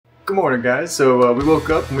Good morning, guys. So we woke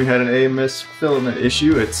up and we had an AMS filament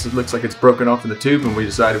issue. It looks like it's broken off in the tube, and we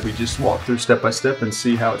decided we'd just walk through step by step and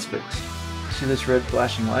see how it's fixed. See this red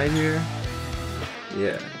flashing light here?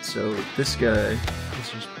 Yeah, so this guy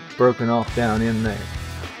is just broken off down in there.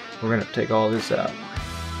 We're gonna take all this out.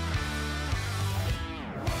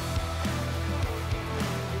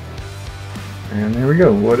 And there we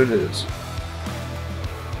go, what it is.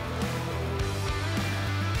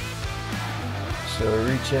 So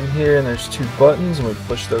we reach in here and there's two buttons, and we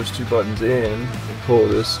push those two buttons in and pull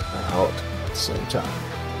this out at the same time.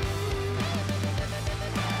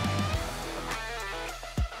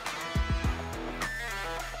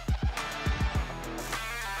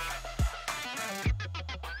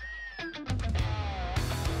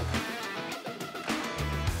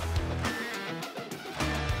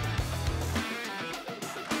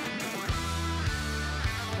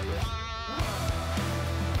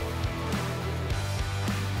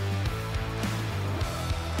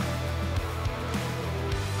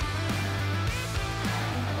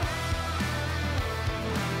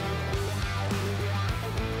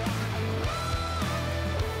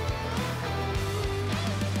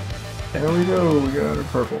 There we go, we got it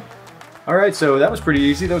purple. Alright, so that was pretty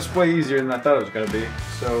easy. That was way easier than I thought it was going to be.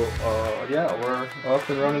 So, yeah, we're off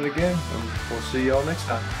and running again, and we'll see y'all next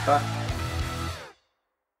time. Bye.